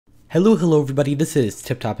Hello everybody, this is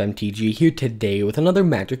TipTop MTG here today with another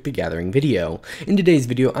Magic the Gathering video. In today's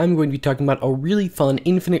video, I'm going to be talking about a really fun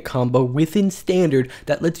infinite combo within Standard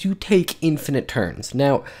that lets you take infinite turns.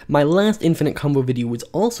 Now, my last infinite combo video was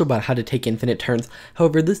also about how to take infinite turns,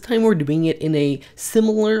 however this time we're doing it in a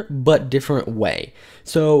similar but different way.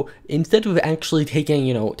 So instead of actually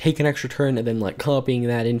taking, take an extra turn and then like copying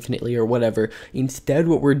that infinitely or whatever, instead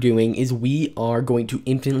what we're doing is we are going to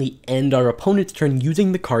infinitely end our opponent's turn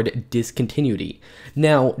using the card Discontinuity.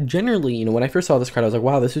 Now, generally, when I first saw this card, I was like,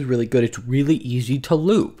 wow, this is really good. It's really easy to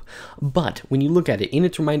loop. But when you look at it in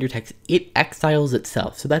its reminder text, it exiles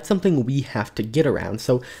itself. So that's something we have to get around.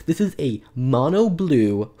 So this is a mono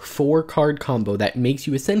blue 4-card combo that makes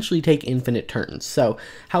you essentially take infinite turns. So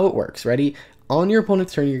how it works, ready? On your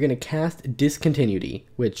opponent's turn, you're going to cast Discontinuity,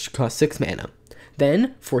 which costs 6 mana.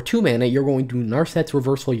 Then, for 2 mana, you're going to Narset's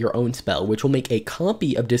Reversal your own spell, which will make a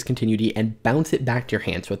copy of Discontinuity and bounce it back to your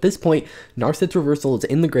hand. So at this point, Narset's Reversal is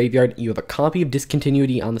in the graveyard, you have a copy of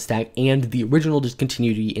Discontinuity on the stack, and the original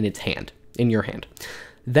Discontinuity in your hand.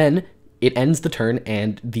 Then, it ends the turn,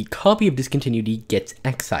 and the copy of Discontinuity gets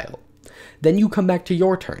exiled. Then you come back to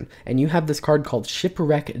your turn, and you have this card called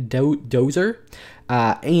Shipwreck Dozer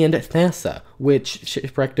and Thassa, which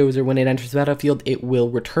Shipwreck Dozer, when it enters the battlefield, it will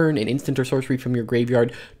return an instant or sorcery from your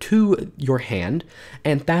graveyard to your hand,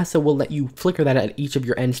 and Thassa will let you flicker that at each of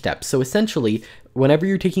your end steps. So essentially, whenever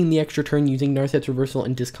you're taking the extra turn using Narset's Reversal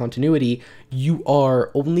and Discontinuity, you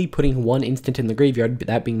are only putting one instant in the graveyard,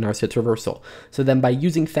 that being Narset's Reversal. So then by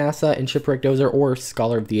using Thassa and Shipwreck Dozer or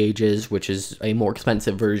Scholar of the Ages, which is a more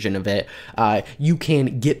expensive version of it, you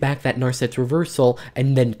can get back that Narset's Reversal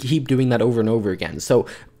and then keep doing that over and over again. So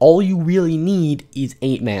all you really need is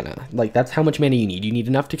 8 mana. Like, that's how much mana you need. You need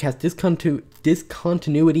enough to cast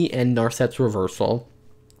Discontinuity and Narset's Reversal.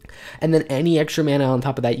 And then any extra mana on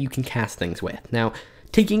top of that you can cast things with. Now,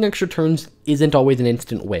 taking extra turns isn't always an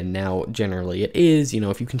instant win. Now, generally it is.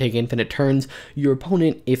 If you can take infinite turns, your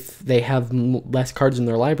opponent, if they have less cards in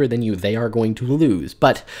their library than you, they are going to lose.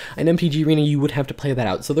 But in MTG Arena, you would have to play that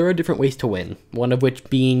out. So there are different ways to win, one of which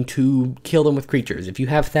being to kill them with creatures. If you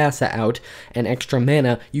have Thassa out and extra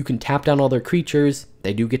mana, you can tap down all their creatures.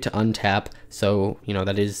 They do get to untap, so,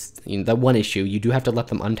 that is the one issue. You do have to let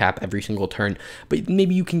them untap every single turn, but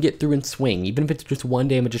maybe you can get through and swing. Even if it's just 1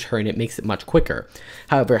 damage a turn, it makes it much quicker.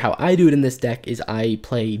 However, how I do it in this deck is I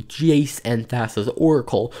play Jace and Thassa's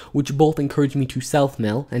Oracle, which both encourage me to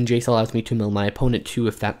self-mill, and Jace allows me to mill my opponent too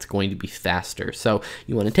if that's going to be faster. So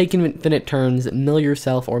you want to take infinite turns, mill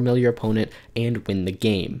yourself or mill your opponent, and win the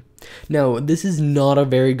game. Now, this is not a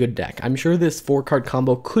very good deck. I'm sure this 4-card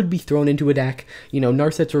combo could be thrown into a deck.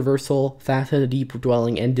 Narset's Reversal, Thassa the Deep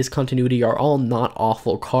Dwelling, and Discontinuity are all not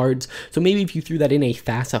awful cards. So maybe if you threw that in a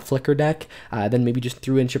Thassa Flicker deck, then maybe just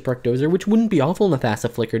threw in Shipwreck Dozer, which wouldn't be awful in a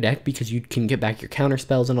Thassa Flicker deck because you can get back your counter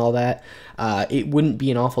spells and all that. It wouldn't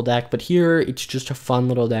be an awful deck, but here it's just a fun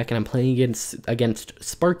little deck, and I'm playing against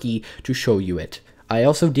Sparky to show you it. I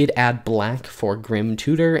also did add black for Grim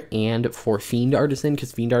Tutor and for Fiend Artisan,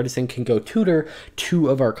 because Fiend Artisan can go tutor 2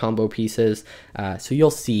 of our combo pieces. So you'll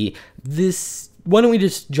see this. Why don't we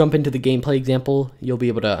just jump into the gameplay example? You'll be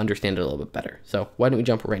able to understand it a little bit better. So why don't we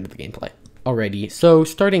jump right into the gameplay? Alrighty, so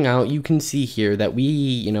starting out, you can see here that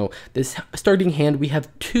we, this starting hand, we have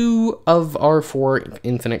 2 of our 4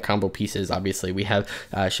 infinite combo pieces. Obviously, we have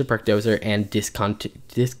Shipwreck Dozer and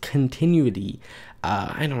Discontinuity.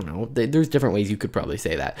 I don't know, there's different ways you could probably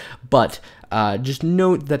say that, but just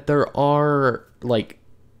note that there are,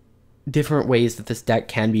 different ways that this deck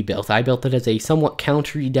can be built. I built it as a somewhat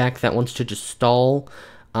countery deck that wants to just stall.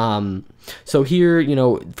 So here,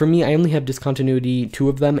 for me, I only have Discontinuity, 2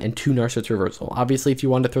 of them, and 2 Narset's Reversal. Obviously, if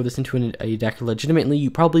you want to throw this into a deck legitimately,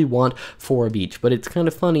 you probably want 4 of each, but it's kind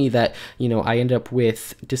of funny that, I end up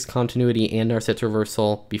with Discontinuity and Narset's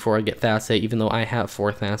Reversal before I get Thassa, even though I have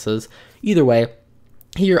 4 Thassas. Either way,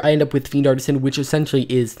 here I end up with Fiend Artisan, which essentially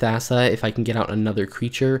is Thassa if I can get out another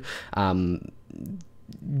creature.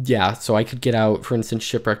 Yeah, so I could get out, for instance,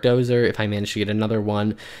 Shipwreck Dozer if I manage to get another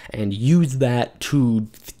one, and use that to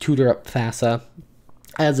tutor up Thassa.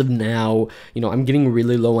 As of now, I'm getting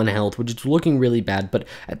really low on health, which is looking really bad, but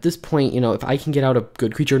at this point, if I can get out a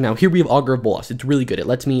good creature. Now, here we have Augur of Bolas. It's really good. It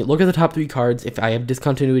lets me look at the top 3 cards. If I have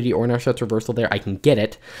Discontinuity or Narset's Reversal there, I can get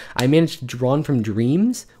it. I managed to Drawn from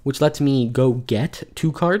Dreams, which lets me go get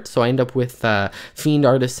 2 cards, so I end up with Fiend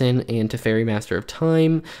Artisan and Teferi Master of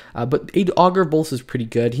Time, but Augur of Bolas is pretty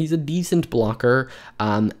good. He's a decent blocker,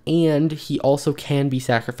 and he also can be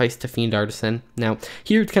sacrificed to Fiend Artisan. Now,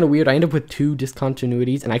 here it's kind of weird. I end up with 2 Discontinuity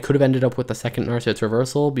Discontinuities, and I could have ended up with a second Narset's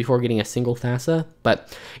Reversal before getting a single Thassa,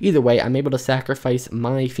 but either way, I'm able to sacrifice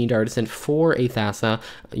my Fiend Artisan for a Thassa,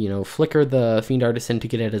 you know, flicker the Fiend Artisan to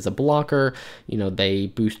get it as a blocker. You know, they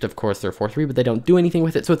boost, of course, their 4/3, but they don't do anything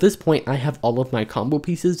with it. So at this point, I have all of my combo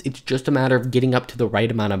pieces. It's just a matter of getting up to the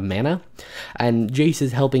right amount of mana, and Jace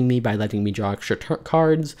is helping me by letting me draw extra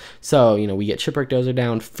cards. So, you know, we get Shipwreck Dozer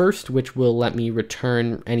down first, which will let me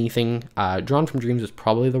return anything. Drawn from Dreams is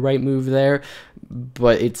probably the right move there,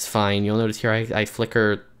 but it's fine. You'll notice here I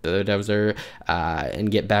flicker the Dozer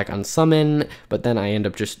and get back on summon, but then I end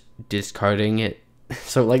up just discarding it.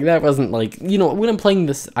 So, like, that wasn't, like, you know, when I'm playing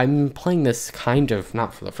this kind of,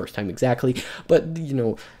 not for the first time exactly, but, you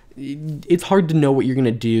know, it's hard to know what you're going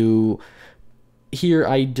to do. Here,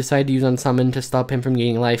 I decided to use Unsummon to stop him from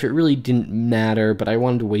gaining life. It really didn't matter, but I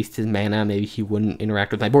wanted to waste his mana. Maybe he wouldn't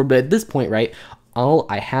interact with my board. But at this point, right,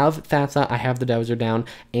 I have Thassa, I have the Dozer down,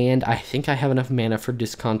 and I think I have enough mana for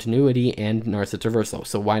Discontinuity and Narset's Reversal.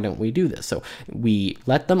 So why don't we do this? So we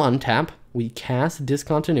let them untap. We cast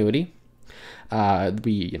Discontinuity.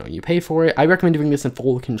 You pay for it. I recommend doing this in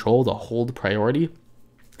full control, the hold priority.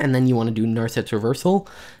 And then you want to do Narset's Reversal.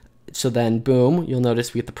 So then, boom, you'll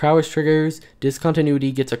notice we get the Prowess triggers,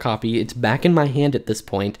 Discontinuity gets a copy, it's back in my hand at this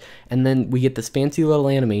point, and then we get this fancy little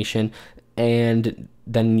animation, and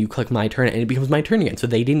then you click my turn, and it becomes my turn again. So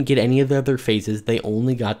they didn't get any of the other phases, they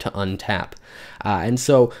only got to untap. And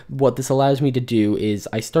so what this allows me to do is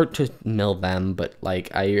I start to mill them, but like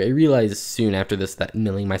I realize soon after this that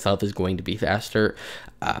milling myself is going to be faster.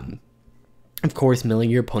 Of course,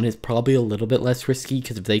 milling your opponent is probably a little bit less risky,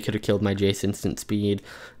 because if they could have killed my Jace instant speed,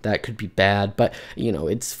 that could be bad, but, you know,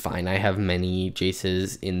 it's fine. I have many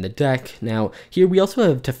Jaces in the deck. Now, here we also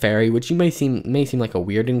have Teferi, which you may seem like a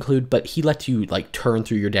weird include, but he lets you, like, turn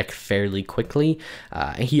through your deck fairly quickly,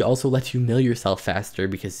 and he also lets you mill yourself faster,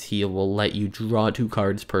 because he will let you draw 2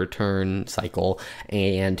 cards per turn cycle,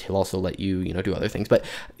 and he'll also let you, you know, do other things. But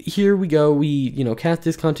here we go, we, you know, cast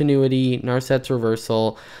Discontinuity, Narset's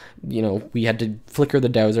Reversal. You know, we had to flicker the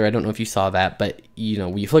Dozer. I don't know if you saw that, but, you know,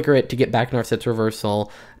 we flicker it to get back Narset's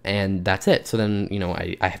Reversal, and that's it. So then, you know,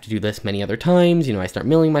 I have to do this many other times. You know, I start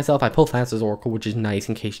milling myself. I pull Thassa's Oracle, which is nice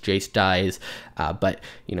in case Jace dies. But,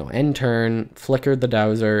 you know, end turn, flicker the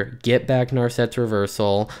Dozer, get back Narset's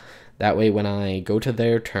Reversal. That way, when I go to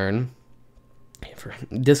their turn, for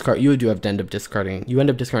discard, you do have to end up discarding. You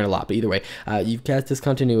end up discarding a lot, but either way, you've cast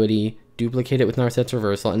Discontinuity, duplicate it with Narset's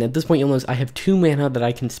Reversal, and at this point you'll notice I have 2 mana that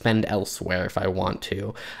I can spend elsewhere if I want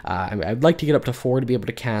to. I'd like to get up to 4 to be able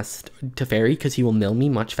to cast Teferi, because he will mill me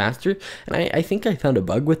much faster, and I think I found a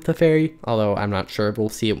bug with Teferi, although I'm not sure. We'll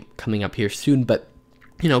see it coming up here soon, but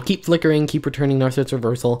you know, keep flickering, keep returning Narset's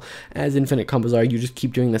Reversal. As infinite combos are, you just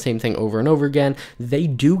keep doing the same thing over and over again. They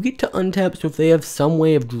do get to untap, so if they have some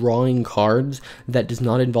way of drawing cards that does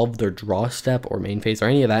not involve their draw step or main phase or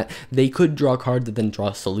any of that, they could draw cards and then draw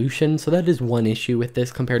a solution. So that is one issue with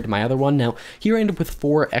this compared to my other one. Now, here I end up with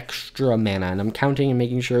 4 extra mana, and I'm counting and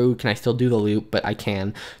making sure, ooh, can I still do the loop? But I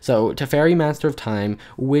can. So, Teferi, Master of Time,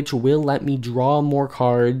 which will let me draw more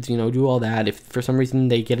cards, you know, do all that. If for some reason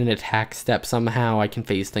they get an attack step somehow, I can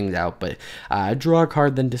phase things out, but draw a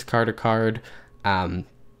card, then discard a card.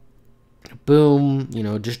 Boom, you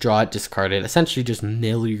know, just draw it, discard it, essentially just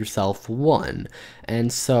mill yourself 1.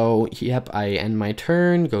 And so, yep, I end my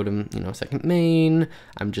turn, go to, you know, second main.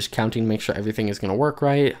 I'm just counting to make sure everything is going to work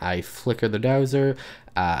right. I flicker the Dozer,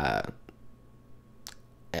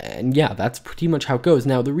 and yeah, that's pretty much how it goes.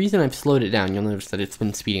 Now, the reason I've slowed it down, you'll notice that it's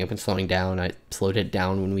been speeding up and slowing down. I slowed it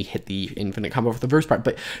down when we hit the infinite combo for the first part,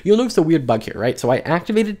 but you'll notice a weird bug here, right? So I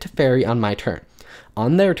activated Teferi on my turn.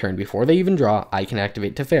 On their turn, before they even draw, I can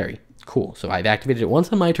activate Teferi. Cool, so I've activated it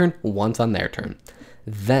once on my turn, once on their turn.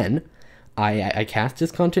 Then, I cast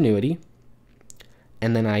Discontinuity,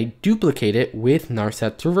 and then I duplicate it with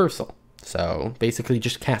Narset's Reversal. So basically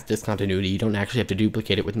just cast Discontinuity. You don't actually have to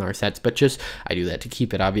duplicate it with Narset's, but just, I do that to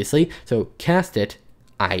keep it, obviously. So cast it,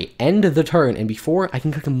 I end the turn, and before I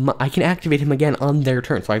can click him, I can activate him again on their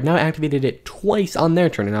turn. So I've now activated it twice on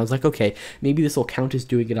their turn, and I was like, okay, maybe this will count as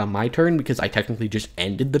doing it on my turn, because I technically just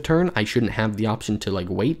ended the turn. I shouldn't have the option to, like,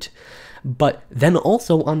 wait. But then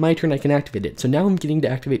also on my turn I can activate it. So now I'm getting to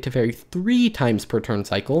activate Teferi 3 times per turn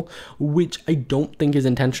cycle, which I don't think is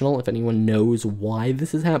intentional. If anyone knows why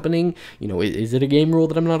this is happening, you know, is it a game rule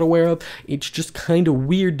that I'm not aware of? It's just kind of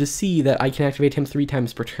weird to see that I can activate him 3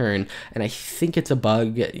 times per turn, and I think it's a bug.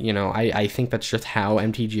 get, you know, I think that's just how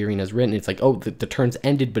MTG Arena is written. It's like, oh, the turn's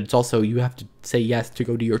ended, but it's also you have to say yes to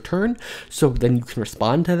go to your turn, so then you can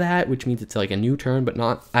respond to that, which means it's like a new turn, but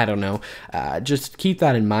not, I don't know. Just keep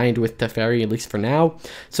that in mind with Teferi, at least for now.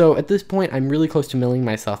 So at this point, I'm really close to milling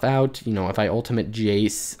myself out. You know, if I ultimate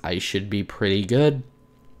Jace, I should be pretty good.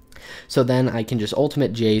 So then I can just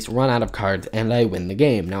ultimate Jace, run out of cards, and I win the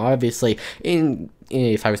game. Now, obviously,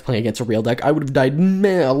 if I was playing against a real deck, I would have died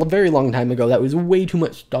a very long time ago. That was way too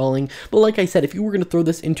much stalling. But like I said, if you were going to throw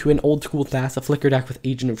this into an old school Thassa Flicker deck with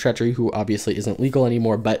Agent of Treachery, who obviously isn't legal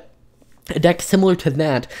anymore, but a deck similar to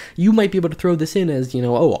that, you might be able to throw this in as, you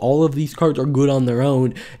know, oh, all of these cards are good on their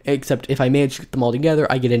own, except if I manage to get them all together,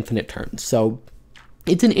 I get infinite turns. So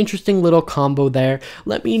it's an interesting little combo there.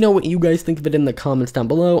 Let me know what you guys think of it in the comments down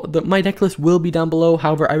below. My deck list will be down below.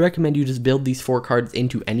 However, I recommend you just build these 4 cards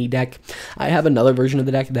into any deck. I have another version of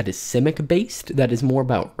the deck that is Simic based, that is more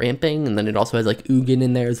about ramping, and then it also has like Ugin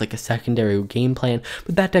in there as like a secondary game plan.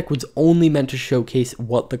 But that deck was only meant to showcase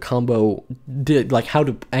what the combo did, like how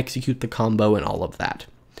to execute the combo and all of that.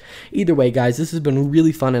 Either way, guys, this has been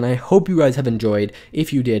really fun, and I hope you guys have enjoyed.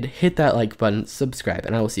 If you did, hit that like button, subscribe,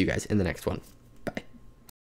 and I will see you guys in the next one.